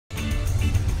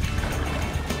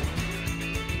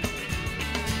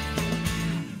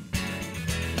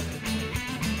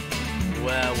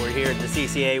here at the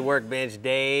CCA Workbench,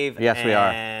 Dave. Yes, we are.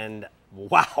 And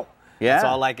wow, yeah, that's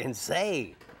all I can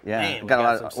say. Yeah, man, got a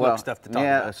lot of Snook stuff to talk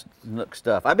about. Yeah, Snook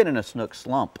stuff. I've been in a Snook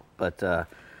slump, but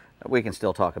we can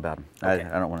still talk about them. Okay.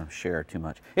 I don't want to share too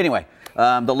much. Anyway,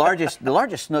 the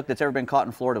largest Snook that's ever been caught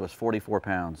in Florida was 44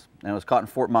 pounds, and it was caught in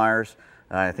Fort Myers,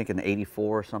 I think in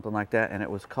 '84 or something like that, and it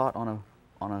was caught on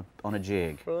a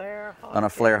jig, on a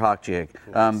flare hawk jig.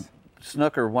 Nice.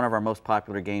 Snook are one of our most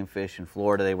popular game fish in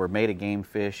Florida. They were made a game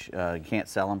fish. You can't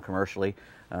sell them commercially.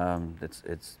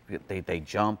 They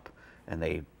jump and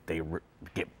they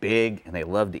get big and they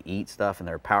love to eat stuff, and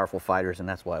they're powerful fighters, and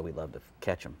that's why we love to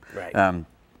catch them. Right.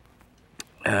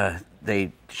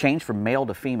 They change from male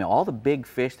to female. All the big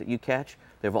fish that you catch,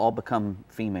 they've all become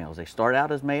females. They start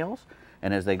out as males,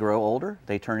 and as they grow older,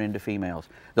 they turn into females.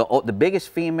 The biggest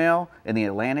female in the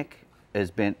Atlantic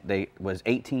was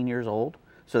 18 years old.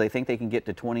 So they think they can get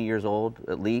to 20 years old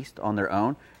at least on their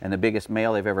own, and the biggest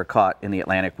male they've ever caught in the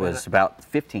Atlantic was about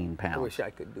 15 pounds. I wish I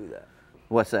could do that.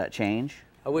 What's that, change?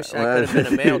 I wish I could have been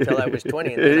a male till I was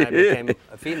 20, and then I became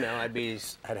a female.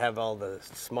 I'd have all the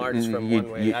smarts from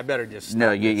one way. I better just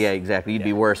no. Yeah, exactly. You'd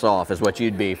be worse off, is what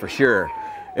you'd be for sure.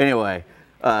 Anyway,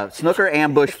 Snook are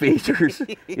ambush features.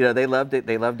 They love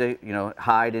to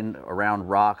hide in around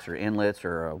rocks or inlets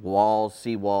or walls,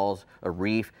 sea walls, a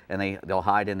reef, and they'll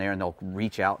hide in there and they'll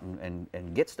reach out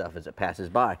and get stuff as it passes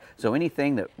by. So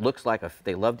anything that looks like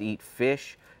they love to eat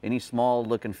fish, any small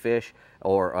looking fish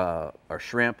or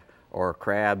shrimp or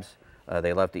crabs.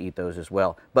 They love to eat those as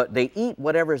well. But they eat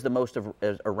whatever is the most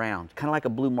around, kind of like a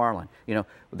blue marlin.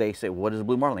 They say, what does a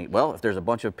blue marlin eat? Well, if there's a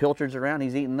bunch of pilchards around,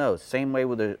 he's eating those. Same way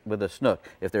with a snook.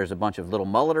 If there's a bunch of little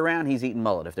mullet around, he's eating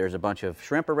mullet. If there's a bunch of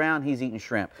shrimp around, he's eating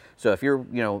shrimp. So if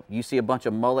you see a bunch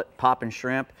of mullet popping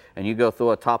shrimp and you go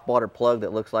through a topwater plug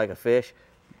that looks like a fish,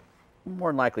 more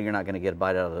than likely you're not going to get a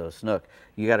bite out of the snook.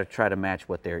 You got to try to match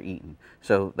what they're eating.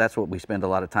 So that's what we spend a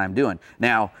lot of time doing.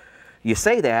 Now, you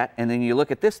say that, and then you look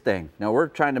at this thing. Now, we're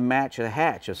trying to match a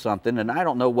hatch of something, and I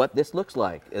don't know what this looks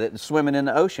like. It's swimming in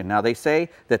the ocean. Now, they say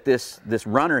that this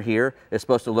runner here is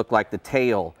supposed to look like the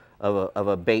tail of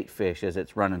a bait fish as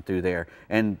it's running through there.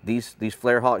 And these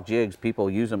flare hawk jigs, people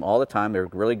use them all the time. They're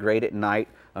really great at night,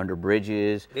 under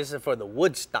bridges. This is for the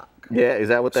Woodstock. Yeah, is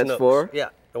that what that's for? Yeah,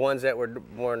 the ones that were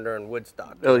born during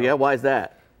Woodstock. Oh, yeah? Why is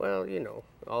that? Well,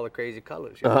 all the crazy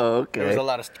colors. Oh, okay. There's a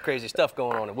lot of crazy stuff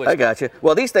going on in Woodstock. I got you.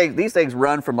 Well, these things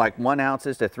run from like 1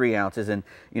 ounces to 3 ounces, and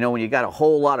when you got a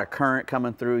whole lot of current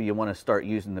coming through, you want to start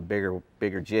using the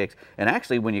bigger jigs. And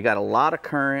actually, when you got a lot of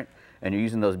current and you're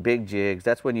using those big jigs,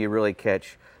 that's when you really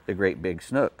catch the great big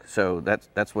snook. So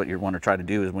that's what you want to try to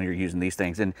do, is when you're using these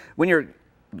things. And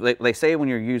they say when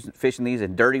you're fishing these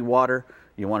in dirty water,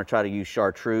 you want to try to use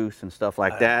chartreuse and stuff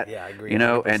like that. Yeah, I agree.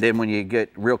 And then when you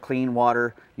get real clean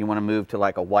water, you want to move to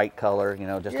like a white color,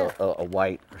 just a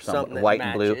white or something white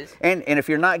and blue. And if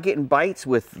you're not getting bites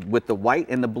with the white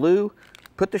and the blue,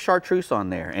 put the chartreuse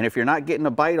on there. And if you're not getting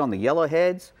a bite on the yellow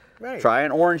heads, try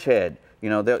an orange head.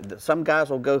 Some guys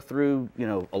will go through,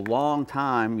 a long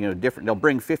time, they'll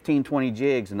bring 15, 20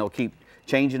 jigs and they'll keep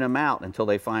changing them out until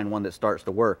they find one that starts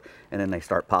to work. And then they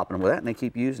start popping them with that and they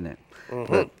keep using it.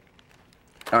 Mm-hmm.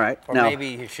 All right. Or maybe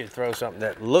you should throw something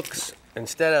that looks,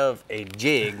 instead of a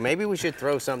jig, maybe we should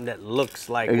throw something that looks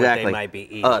like what they might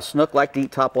be eating. Snook like to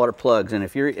eat topwater plugs, and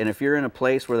if you're in a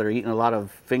place where they're eating a lot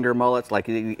of finger mullets, like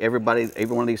every one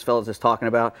of these fellas is talking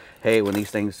about, hey, when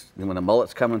the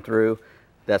mullet's coming through,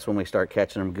 that's when we start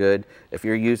catching them good. If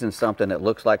you're using something that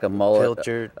looks like a mullet,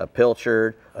 a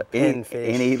pilchard,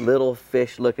 any little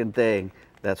fish-looking thing,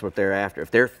 that's what they're after.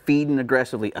 If they're feeding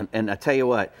aggressively, and I tell you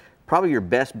what, probably your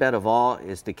best bet of all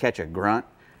is to catch a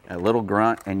little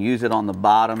grunt, and use it on the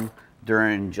bottom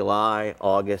during July,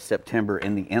 August, September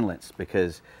in the inlets,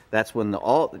 because that's when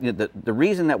the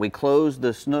reason that we close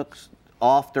the snooks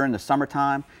off during the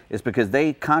summertime is because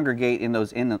they congregate in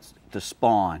those inlets to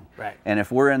spawn. Right. And if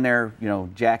we're in there,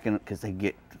 jacking, because they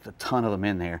get a ton of them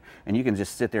in there, and you can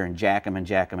just sit there and jack them and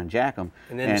jack them and jack them.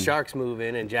 And then the sharks move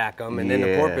in and jack them, and then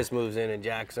the porpoise moves in and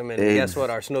jacks them, and guess what?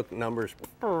 Our snook numbers.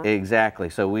 Exactly.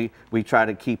 So we try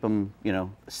to keep them,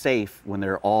 safe when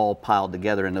they're all piled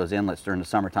together in those inlets during the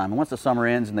summertime. And once the summer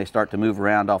ends and they start to move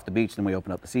around off the beach, then we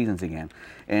open up the seasons again.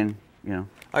 And All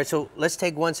right. So let's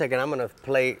take 1 second. I'm going to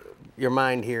play your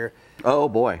mind here. Oh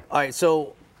boy. All right.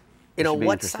 So,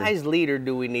 what size leader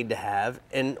do we need to have,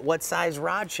 and what size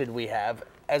rod should we have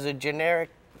as a generic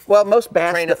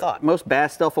train of thought? Most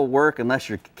bass stuff will work unless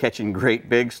you're catching great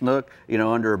big snook,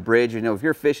 under a bridge. If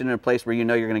you're fishing in a place where you're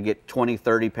going to get 20,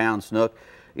 30 pound snook,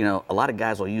 you know, a lot of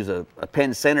guys will use a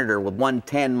Penn Senator with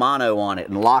 110 mono on it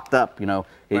and locked up, you know.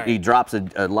 He drops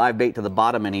a live bait to the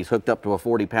bottom and he's hooked up to a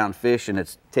 40-pound fish and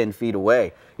it's 10 feet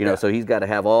away, you know, so he's got to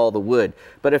have all the wood.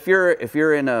 But if you're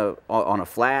on a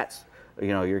flats, you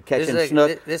know, you're catching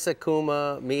snook. This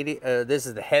Akuma this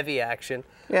is the heavy action.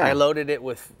 Yeah. I loaded it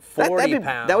with 40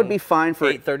 pounds. That would be fine for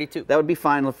 832. That would be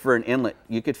fine for an inlet.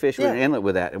 You could fish with an inlet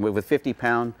with that, and with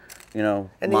 50-pound, you know,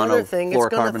 and the other thing, it's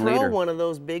going to throw one of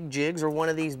those big jigs or one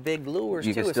of these big lures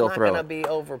too. It's not going to be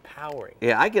overpowering.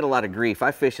 Yeah, I get a lot of grief.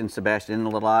 I fish in Sebastian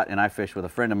Inlet a lot, and I fish with a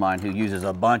friend of mine who uses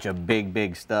a bunch of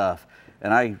big stuff,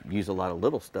 and I use a lot of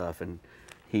little stuff, and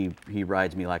he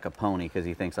rides me like a pony because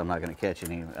he thinks I'm not going to catch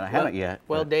any. And I haven't yet.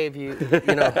 Well, Dave, you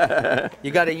know, you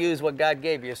got to use what God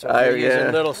gave you. So if you're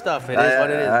using little stuff, it is what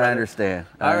it is. I understand.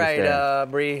 All right,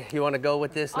 Bree, you want to go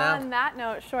with this now? On that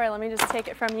note, sure. Let me just take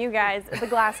it from you guys. The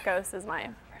Glass Ghost is my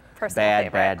personal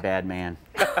favorite. Bad man.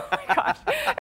 Oh my gosh.